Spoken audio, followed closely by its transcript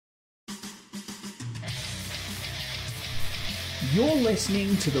You're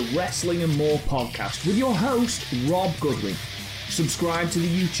listening to the Wrestling and More podcast with your host, Rob Goodwin. Subscribe to the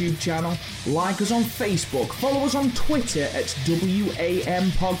YouTube channel, like us on Facebook, follow us on Twitter at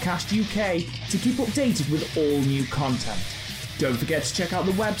WAM Podcast UK to keep updated with all new content. Don't forget to check out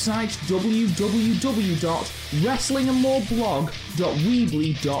the website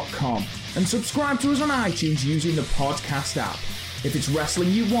www.wrestlingandmoreblog.weebly.com and subscribe to us on iTunes using the podcast app. If it's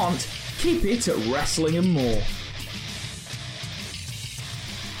wrestling you want, keep it at Wrestling and More.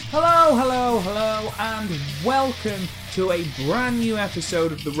 Hello, and welcome to a brand new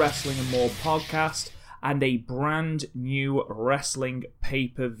episode of the Wrestling and More podcast and a brand new wrestling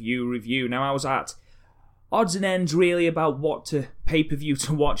pay-per-view review. Now, I was at odds and ends really about what to pay-per-view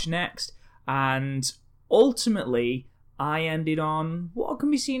to watch next, and ultimately I ended on what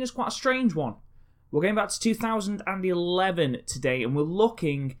can be seen as quite a strange one. We're going back to 2011 today, and we're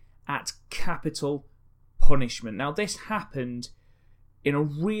looking at Capital Punishment. Now, this happened in a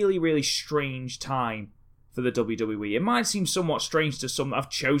really, really strange time for the WWE. It might seem somewhat strange to some that I've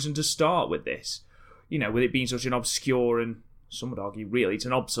chosen to start with this, with it being such an obscure and, some would argue, really, it's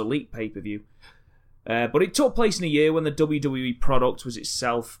an obsolete pay-per-view. But it took place in a year when the WWE product was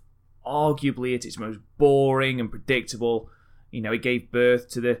itself arguably at its most boring and predictable. It gave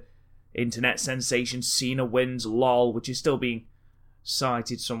birth to the internet sensation Cena wins LOL, which is still being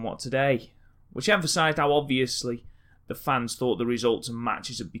cited somewhat today, which emphasised how obviously the fans thought the results and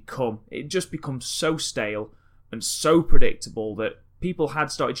matches had become. It just becomes so stale and so predictable that people had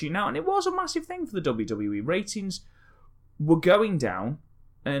started tuning out, and it was a massive thing for the WWE. Ratings were going down,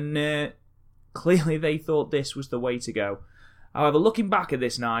 and clearly they thought this was the way to go. However, looking back at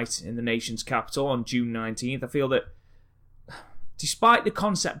this night in the nation's capital on June 19th, I feel that despite the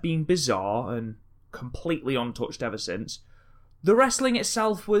concept being bizarre and completely untouched ever since, the wrestling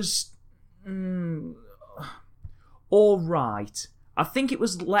itself was alright. I think it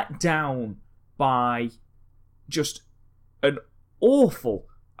was let down by just an awful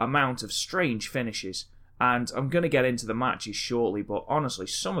amount of strange finishes. And I'm going to get into the matches shortly, but honestly,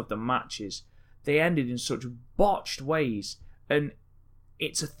 some of the matches, they ended in such botched ways. And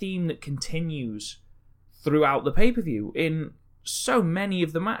it's a theme that continues throughout the pay-per-view in so many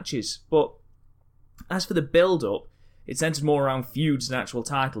of the matches. But as for the build-up, it centered more around feuds than actual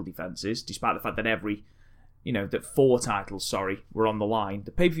title defenses, despite the fact that four titles, were on the line.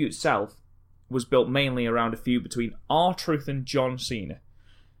 The pay-per-view itself was built mainly around a feud between R-Truth and John Cena.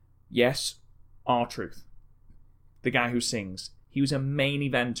 Yes, R-Truth, the guy who sings. He was a main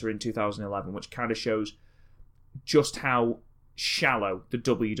eventer in 2011, which kind of shows just how shallow the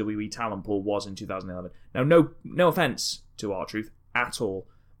WWE talent pool was in 2011. Now, no offense to R-Truth at all,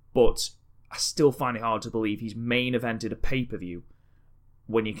 but I still find it hard to believe he's main evented a pay-per-view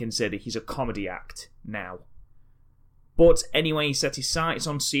when you consider he's a comedy act now. But anyway, he set his sights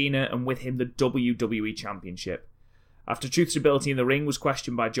on Cena, and with him the WWE Championship. After Truth's ability in the ring was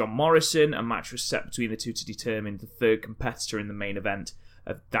questioned by John Morrison, a match was set between the two to determine the third competitor in the main event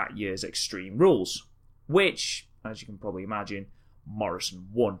of that year's Extreme Rules, which, as you can probably imagine, Morrison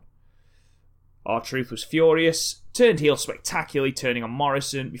won. R-Truth was furious, turned heel spectacularly, turning on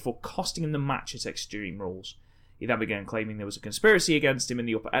Morrison before costing him the match at Extreme Rules. He then began claiming there was a conspiracy against him in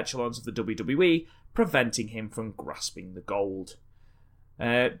the upper echelons of the WWE, preventing him from grasping the gold.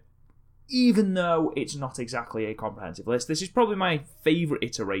 Even though it's not exactly a comprehensive list, this is probably my favourite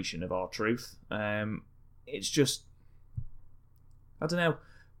iteration of R-Truth. It's just, I don't know,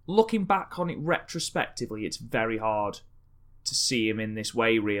 looking back on it retrospectively, it's very hard to see him in this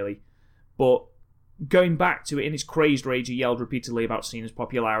way, really. But going back to it, in his crazed rage, he yelled repeatedly about Cena's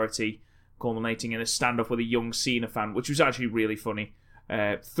popularity, culminating in a standoff with a young Cena fan, which was actually really funny.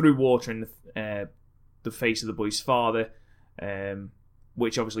 Threw water in the face of the boy's father,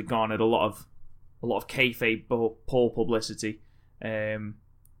 which obviously garnered a lot of kayfabe poor publicity.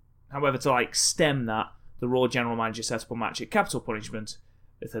 However, to stem that, the Raw general manager set up a match at Capital Punishment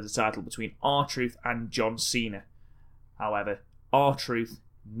for the title between R-Truth and John Cena. However, R-Truth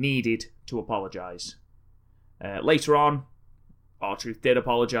needed to apologise. Later on, R-Truth did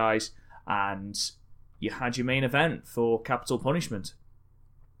apologise, and you had your main event for Capital Punishment.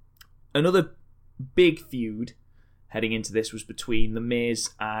 Another big feud heading into this was between The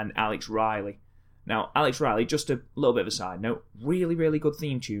Miz and Alex Riley. Now, Alex Riley, just a little bit of a side note, really, really good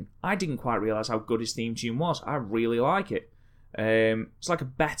theme tune. I didn't quite realise how good his theme tune was. I really like it. It's like a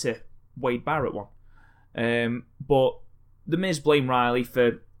better Wade Barrett one. But The Miz blamed Riley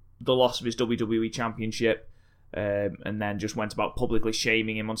for the loss of his WWE Championship, and then just went about publicly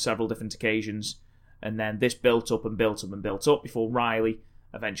shaming him on several different occasions. And then this built up and built up and built up before Riley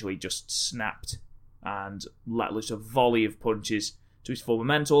eventually just snapped and let loose a volley of punches to his former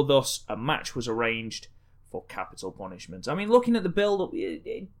mentor. Thus, a match was arranged for capital punishment. I mean, looking at the build-up,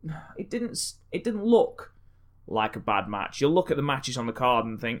 it didn't look like a bad match. You'll look at the matches on the card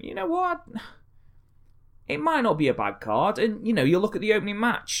and think, you know what? It might not be a bad card. And, you'll look at the opening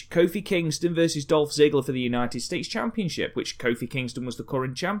match. Kofi Kingston versus Dolph Ziggler for the United States Championship, which Kofi Kingston was the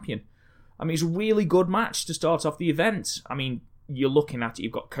current champion. I mean, it's a really good match to start off the event. I mean, you're looking at it,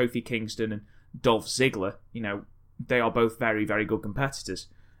 you've got Kofi Kingston and Dolph Ziggler. They are both very, very good competitors.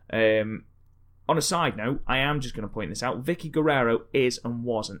 On a side note, I am just going to point this out. Vicky Guerrero is and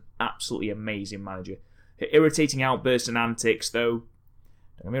was an absolutely amazing manager. Her irritating outbursts and antics, though,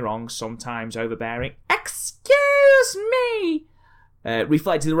 don't get me wrong, sometimes overbearing. Excuse me!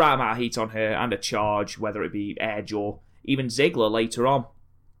 Reflected the right amount of heat on her and a charge, whether it be Edge or even Ziggler later on.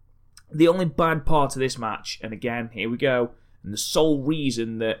 The only bad part of this match, and again, here we go, and the sole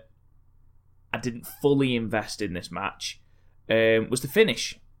reason that I didn't fully invest in this match was the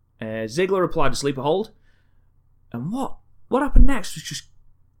finish. Ziggler applied a sleeper hold, and what happened next was just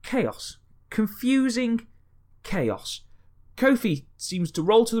chaos. Confusing chaos. Kofi seems to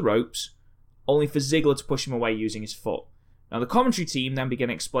roll to the ropes, only for Ziggler to push him away using his foot. Now the commentary team then began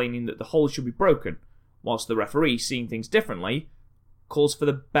explaining that the hold should be broken, whilst the referee, seeing things differently, calls for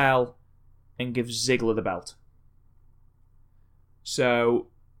the bell and gives Ziggler the belt. So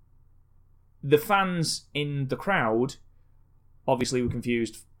the fans in the crowd obviously were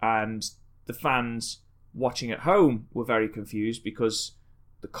confused, and the fans watching at home were very confused because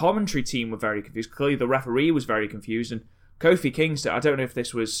the commentary team were very confused. Clearly the referee was very confused, and Kofi Kingston, I don't know if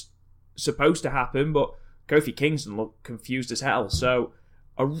this was supposed to happen, but Kofi Kingston looked confused as hell. So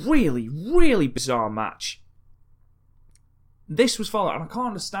a really, really bizarre match. This was followed, and I can't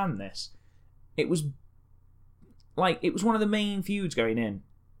understand this. It was one of the main feuds going in,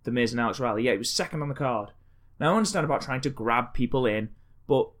 The Miz and Alex Riley. Yeah, it was second on the card. Now, I understand about trying to grab people in,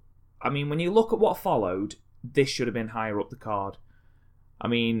 but, I mean, when you look at what followed, this should have been higher up the card. I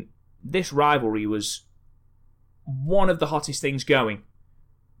mean, this rivalry was one of the hottest things going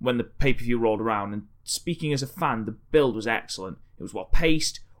when the pay-per-view rolled around, and speaking as a fan, the build was excellent. It was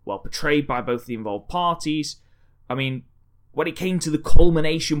well-paced, well-portrayed by both the involved parties. I mean, when it came to the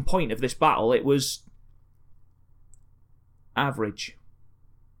culmination point of this battle, it was average.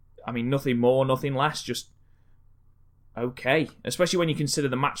 I mean, nothing more, nothing less, just okay. Especially when you consider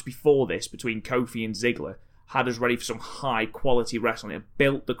the match before this between Kofi and Ziggler had us ready for some high-quality wrestling. It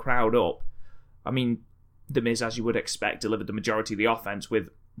built the crowd up. I mean, The Miz, as you would expect, delivered the majority of the offense, with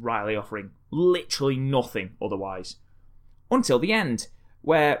Riley offering literally nothing otherwise. Until the end,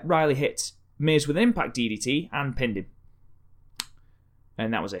 where Riley hit Miz with an Impact DDT and pinned him.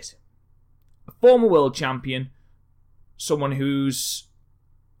 And that was it. A former world champion, someone whose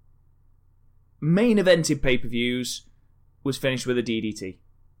main evented pay-per-views was finished with a DDT.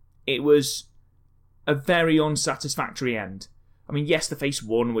 It was a very unsatisfactory end. I mean, yes, the face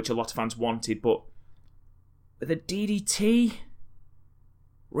won, which a lot of fans wanted, but with a DDT?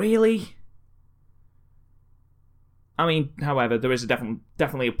 Really? I mean, however, there is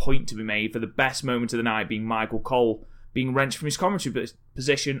definitely a point to be made for the best moment of the night being Michael Cole being wrenched from his commentary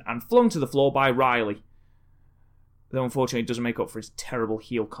position and flung to the floor by Riley. Though unfortunately it doesn't make up for his terrible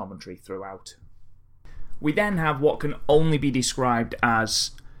heel commentary throughout. We then have what can only be described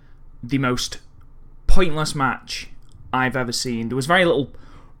as the most pointless match I've ever seen. There was very little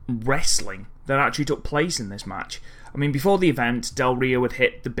wrestling that actually took place in this match. I mean, before the event, Del Rio had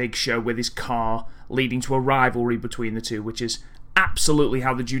hit the Big Show with his car, leading to a rivalry between the two, which is absolutely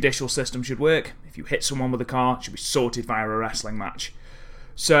how the judicial system should work. If you hit someone with a car, it should be sorted via a wrestling match.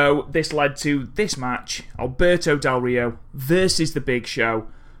 So this led to this match, Alberto Del Rio versus the Big Show.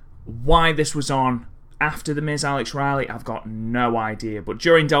 Why this was on after the Miz Alex Riley, I've got no idea. But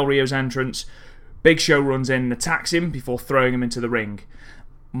during Del Rio's entrance, Big Show runs in and attacks him before throwing him into the ring.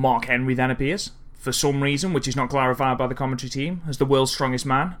 Mark Henry then appears, for some reason which is not clarified by the commentary team, as the world's strongest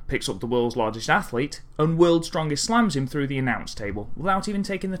man picks up the world's largest athlete, and world's strongest slams him through the announce table without even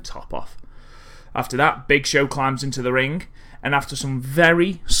taking the top off. After that, Big Show climbs into the ring, and after some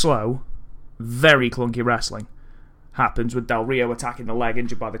very slow, very clunky wrestling happens with Del Rio attacking the leg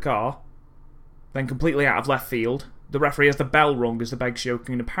injured by the car, then completely out of left field, the referee has the bell rung as the Big Show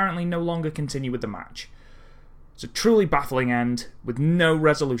can apparently no longer continue with the match. It's a truly baffling end, with no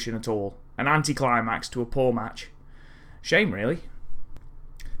resolution at all. An anticlimax to a poor match. Shame, really.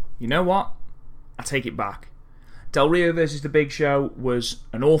 You know what? I take it back. Del Rio versus The Big Show was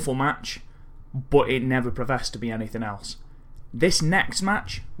an awful match, but it never professed to be anything else. This next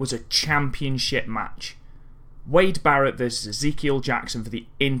match was a championship match. Wade Barrett versus Ezekiel Jackson for the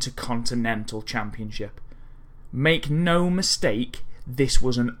Intercontinental Championship. Make no mistake, this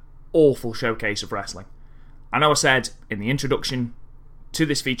was an awful showcase of wrestling. I know I said in the introduction to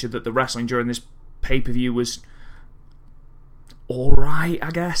this feature that the wrestling during this pay-per-view was alright,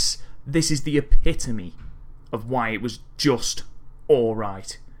 I guess. This is the epitome of why it was just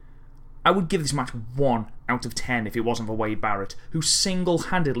alright. I would give this match 1 out of 10 if it wasn't for Wade Barrett, who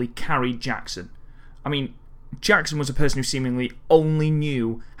single-handedly carried Jackson. I mean, Jackson was a person who seemingly only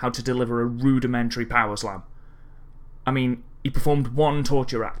knew how to deliver a rudimentary power slam. I mean, he performed one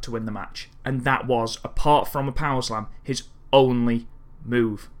torture act to win the match, and that was, apart from a power slam, his only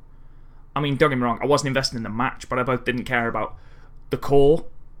move. I mean, don't get me wrong, I wasn't invested in the match, but I both didn't care about the core,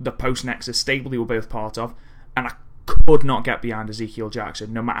 the post-Nexus stable they were both part of, and I could not get behind Ezekiel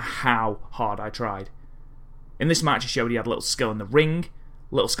Jackson, no matter how hard I tried. In this match, he showed he had a little skill in the ring,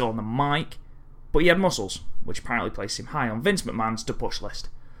 a little skill on the mic, but he had muscles, which apparently placed him high on Vince McMahon's to-push list.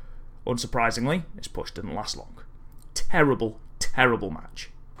 Unsurprisingly, his push didn't last long. Terrible, terrible match.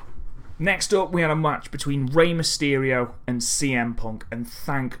 Next up, we had a match between Rey Mysterio and CM Punk, and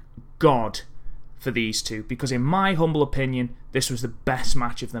thank God for these two, because in my humble opinion, this was the best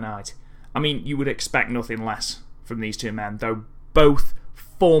match of the night. I mean, you would expect nothing less from these two men, though both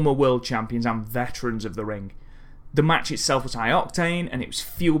former world champions and veterans of the ring. The match itself was high octane, and it was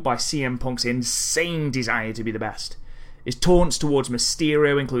fueled by CM Punk's insane desire to be the best. His taunts towards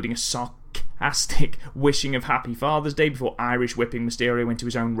Mysterio, including a sarcastic wishing of Happy Father's Day before Irish whipping Mysterio into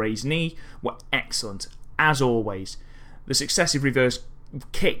his own raised knee, were excellent, as always. The successive reverse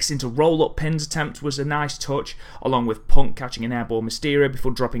kicks into roll-up pins attempt was a nice touch, along with Punk catching an airball Mysterio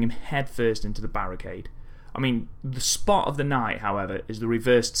before dropping him headfirst into the barricade. I mean, the spot of the night, however, is the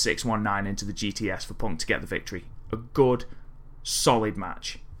reversed 619 into the GTS for Punk to get the victory. A good, solid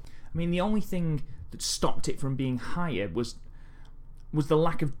match. I mean, the only thing that stopped it from being higher was the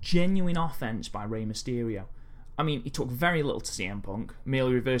lack of genuine offense by Rey Mysterio. I mean, he took very little to CM Punk,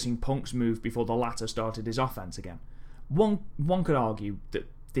 merely reversing Punk's move before the latter started his offense again. One could argue that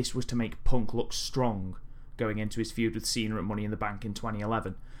this was to make Punk look strong going into his feud with Cena at Money in the Bank in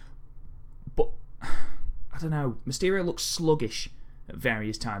 2011. But, I don't know, Mysterio looked sluggish at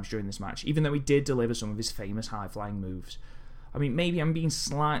various times during this match, even though he did deliver some of his famous high-flying moves. I mean, maybe I'm being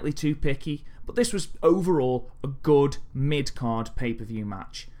slightly too picky, but this was overall a good mid-card pay-per-view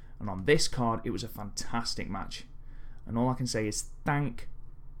match. And on this card, it was a fantastic match. And all I can say is thank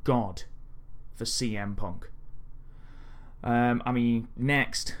God for CM Punk.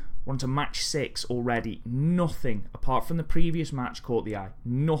 Next, we're on to match 6 already. Nothing, apart from the previous match, caught the eye.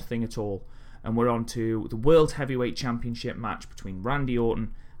 Nothing at all. And we're on to the World Heavyweight Championship match between Randy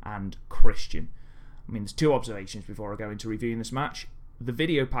Orton and Christian. I mean, there's 2 observations before I go into reviewing this match. The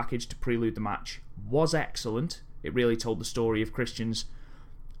video package to prelude the match was excellent. It really told the story of Christian's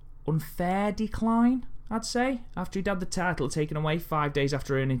unfair decline, I'd say, after he'd had the title taken away 5 days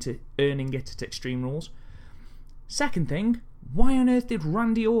after earning it at Extreme Rules. Second thing, why on earth did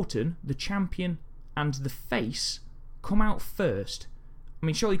Randy Orton, the champion and the face, come out first? I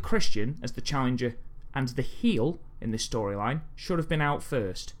mean, surely Christian, as the challenger and the heel in this storyline, should have been out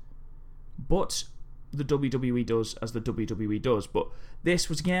first. But the WWE does as the WWE does. But this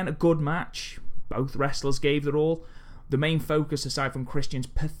was again a good match. Both wrestlers gave their all. The main focus, aside from Christian's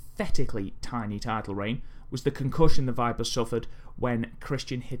pathetically tiny title reign, was the concussion the Viper suffered when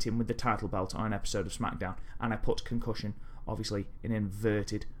Christian hit him with the title belt on an episode of SmackDown. And I put concussion, obviously, in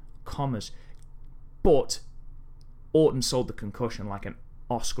inverted commas. But Orton sold the concussion like an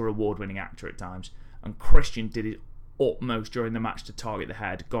Oscar award-winning actor at times, and Christian did his utmost during the match to target the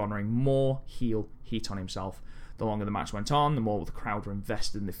head, garnering more heel heat on himself. The longer the match went on, the more the crowd were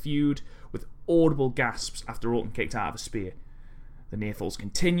invested in the feud, with audible gasps after Orton kicked out of a spear. The near falls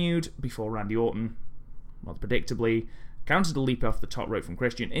continued before Randy Orton, rather predictably, countered a leap off the top rope from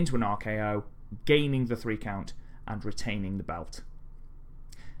Christian into an RKO, gaining the 3 count and retaining the belt.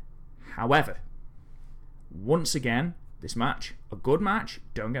 However, once again, this match, a good match,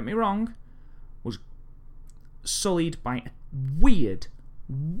 don't get me wrong, was sullied by a weird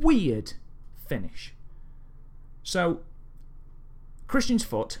finish. So, Christian's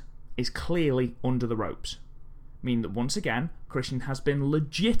foot is clearly under the ropes, meaning that once again, Christian has been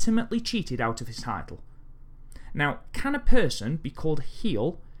legitimately cheated out of his title. Now, can a person be called a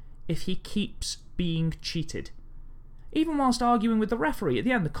heel if he keeps being cheated? Even whilst arguing with the referee, at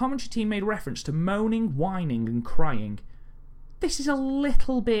the end, the commentary team made reference to moaning, whining and crying. This is a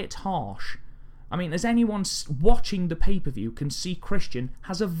little bit harsh. I mean, as anyone watching the pay-per-view can see, Christian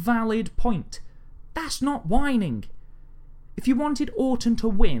has a valid point. That's not whining. If you wanted Orton to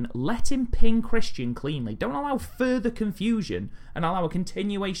win, let him pin Christian cleanly. Don't allow further confusion and allow a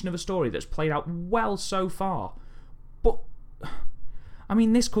continuation of a story that's played out well so far. But, I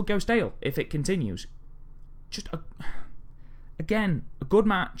mean, this could go stale if it continues. Again, a good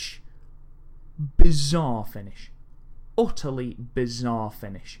match. Bizarre finish. Utterly bizarre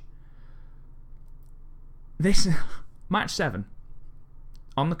finish. This match 7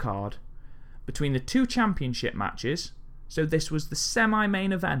 on the card between the 2 championship matches. So this was the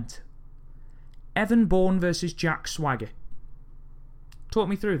semi-main event. Evan Bourne versus Jack Swagger. Talk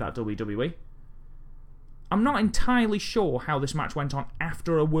me through that, WWE. I'm not entirely sure how this match went on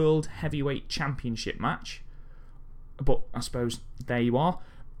after a World Heavyweight Championship match. But I suppose there you are.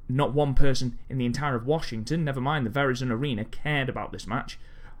 Not one person in the entire of Washington, never mind the Verizon Arena, cared about this match.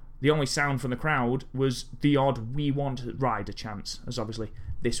 The only sound from the crowd was the odd "We Want Ryder" chants, as obviously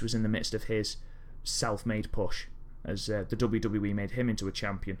this was in the midst of his self-made push, as the WWE made him into a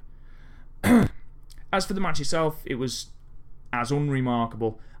champion. As for the match itself, it was as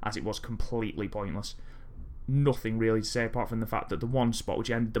unremarkable as it was completely pointless. Nothing really to say apart from the fact that the one spot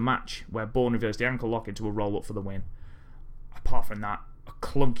which ended the match, where Bourne reversed the ankle lock into a roll-up for the win. Apart from that, a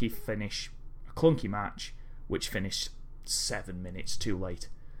clunky finish, a clunky match, which finished 7 minutes too late.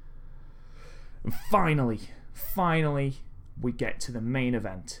 And finally, we get to the main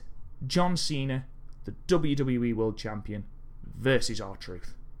event. John Cena, the WWE World Champion, versus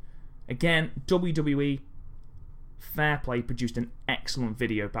R-Truth. Again, WWE, fair play, produced an excellent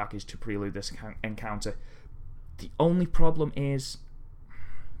video package to prelude this encounter. The only problem is,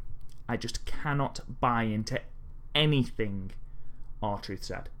 I just cannot buy into anything R-Truth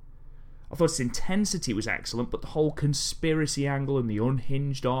said. I thought its intensity was excellent, but the whole conspiracy angle and the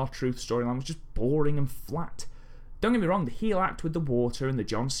unhinged R-Truth storyline was just boring and flat. Don't get me wrong, the heel act with the water and the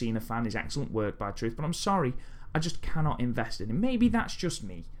John Cena fan is excellent work by Truth, but I'm sorry, I just cannot invest in it. Maybe that's just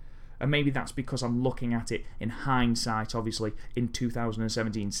me. And maybe that's because I'm looking at it in hindsight, obviously, in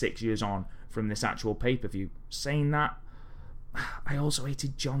 2017, 6 years on from this actual pay-per-view. Saying that, I also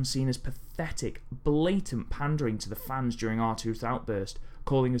hated John Cena's pathetic, blatant pandering to the fans during R-Truth's outburst,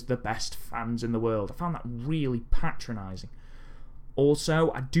 calling us the best fans in the world. I found that really patronising.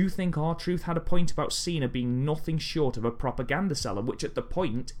 Also, I do think R-Truth had a point about Cena being nothing short of a propaganda seller, which at the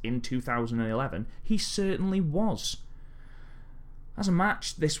point, in 2011, he certainly was. As a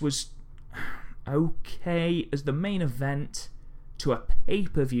match, this was okay. As the main event, to a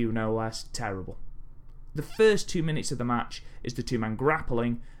pay-per-view no less, terrible. The first 2 minutes of the match is the 2-man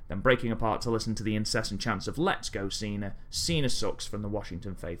grappling, then breaking apart to listen to the incessant chants of "Let's go Cena, Cena sucks" from the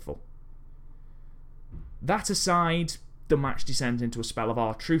Washington faithful. That aside, the match descends into a spell of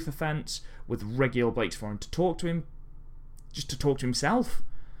R-Truth offence, with regular breaks for him to talk to him, just to talk to himself.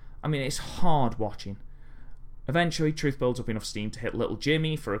 I mean, it's hard watching. Eventually, Truth builds up enough steam to hit Little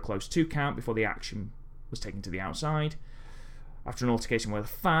Jimmy for a close 2 count before the action was taken to the outside. After an altercation with a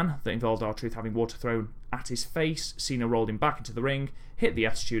fan that involved R-Truth having water thrown at his face, Cena rolled him back into the ring, hit the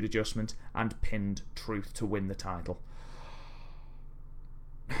attitude adjustment, and pinned Truth to win the title.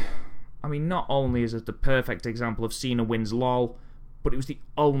 I mean, not only is it the perfect example of Cena wins lol, but it was the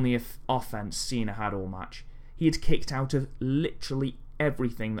only offense Cena had all match. He had kicked out of literally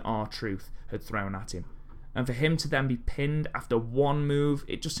everything that R-Truth had thrown at him. And for him to then be pinned after one move,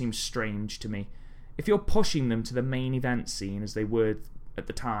 it just seems strange to me. If you're pushing them to the main event scene, as they were at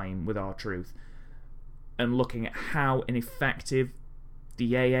the time with R-Truth, and looking at how ineffective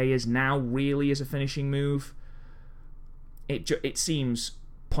the AA is now really as a finishing move, it seems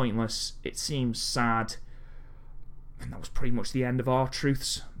pointless, it seems sad, and that was pretty much the end of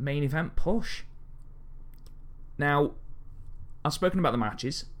R-Truth's main event push. Now, I've spoken about the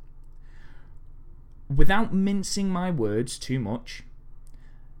matches. Without mincing my words too much,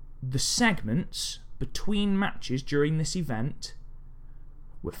 the segments between matches during this event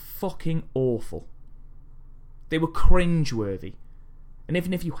were fucking awful. They were cringeworthy. And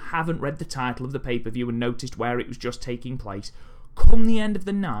even if you haven't read the title of the pay-per-view and noticed where it was just taking place, come the end of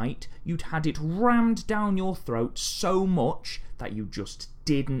the night, you'd had it rammed down your throat so much that you just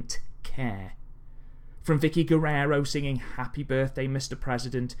didn't care. From Vicky Guerrero singing "Happy Birthday, Mr.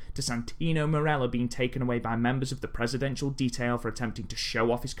 President," to Santino Marella being taken away by members of the presidential detail for attempting to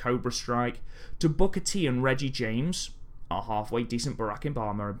show off his Cobra Strike, to Booker T and Reggie James, our halfway decent Barack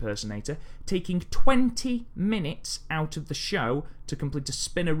Obama impersonator, taking 20 minutes out of the show to complete a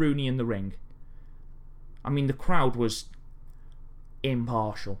spinneroonie in the ring. I mean, the crowd was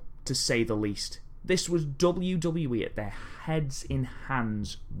impartial, to say the least. This was WWE at their heads in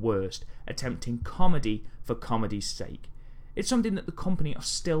hands worst, attempting comedy for comedy's sake. It's something that the company are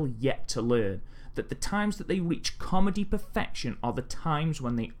still yet to learn. that the times that they reach comedy perfection are the times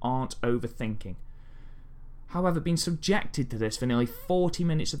when they aren't overthinking. However, being subjected to this for nearly 40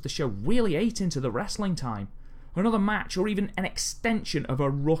 minutes of the show really ate into the wrestling time. Another match or even an extension of a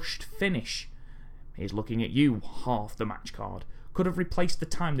rushed finish. Here's looking at you, half the match card. Could have replaced the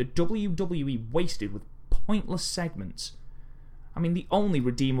time the WWE wasted with pointless segments. I mean, the only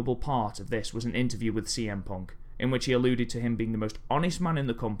redeemable part of this was an interview with CM Punk, in which he alluded to him being the most honest man in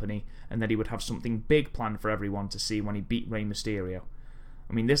the company and that he would have something big planned for everyone to see when he beat Rey Mysterio.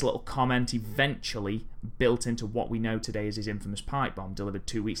 I mean, this little comment eventually built into what we know today as his infamous pipe bomb delivered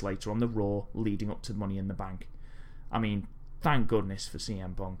 2 weeks later on the Raw leading up to Money in the Bank. I mean, thank goodness for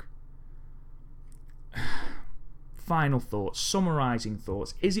CM Punk. Final thoughts, summarising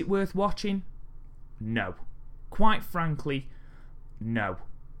thoughts. Is it worth watching? No. Quite frankly, no.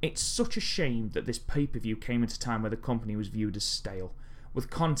 It's such a shame that this pay-per-view came at a time where the company was viewed as stale, with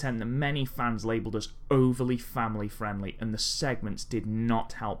content that many fans labelled as overly family-friendly, and the segments did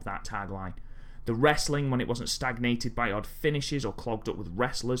not help that tagline. The wrestling, when it wasn't stagnated by odd finishes or clogged up with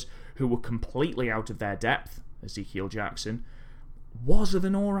wrestlers who were completely out of their depth, Ezekiel Jackson, was of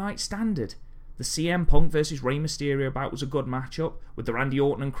an alright standard. The CM Punk versus Rey Mysterio bout was a good matchup, with the Randy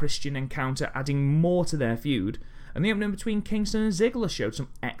Orton and Christian encounter adding more to their feud, and the opening between Kingston and Ziggler showed some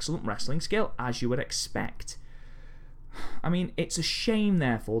excellent wrestling skill, as you would expect. I mean, it's a shame,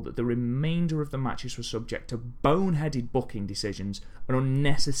 therefore, that the remainder of the matches were subject to boneheaded booking decisions and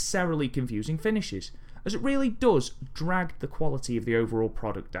unnecessarily confusing finishes, as it really does drag the quality of the overall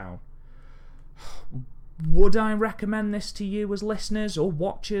product down. Would I recommend this to you as listeners or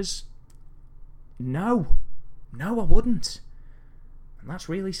watchers? No. No, I wouldn't. And that's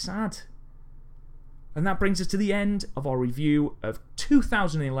really sad. And that brings us to the end of our review of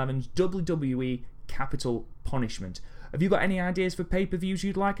 2011's WWE Capital Punishment. Have you got any ideas for pay-per-views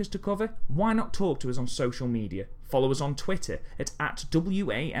you'd like us to cover? Why not talk to us on social media? Follow us on Twitter at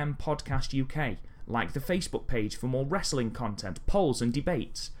 @WAM Podcast UK. Like the Facebook page for more wrestling content, polls and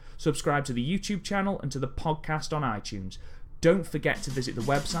debates. Subscribe to the YouTube channel and to the podcast on iTunes. Don't forget to visit the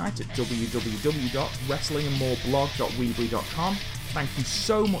website at www.wrestlingandmoreblog.weebly.com. Thank you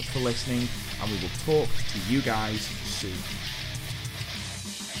so much for listening, and we will talk to you guys soon.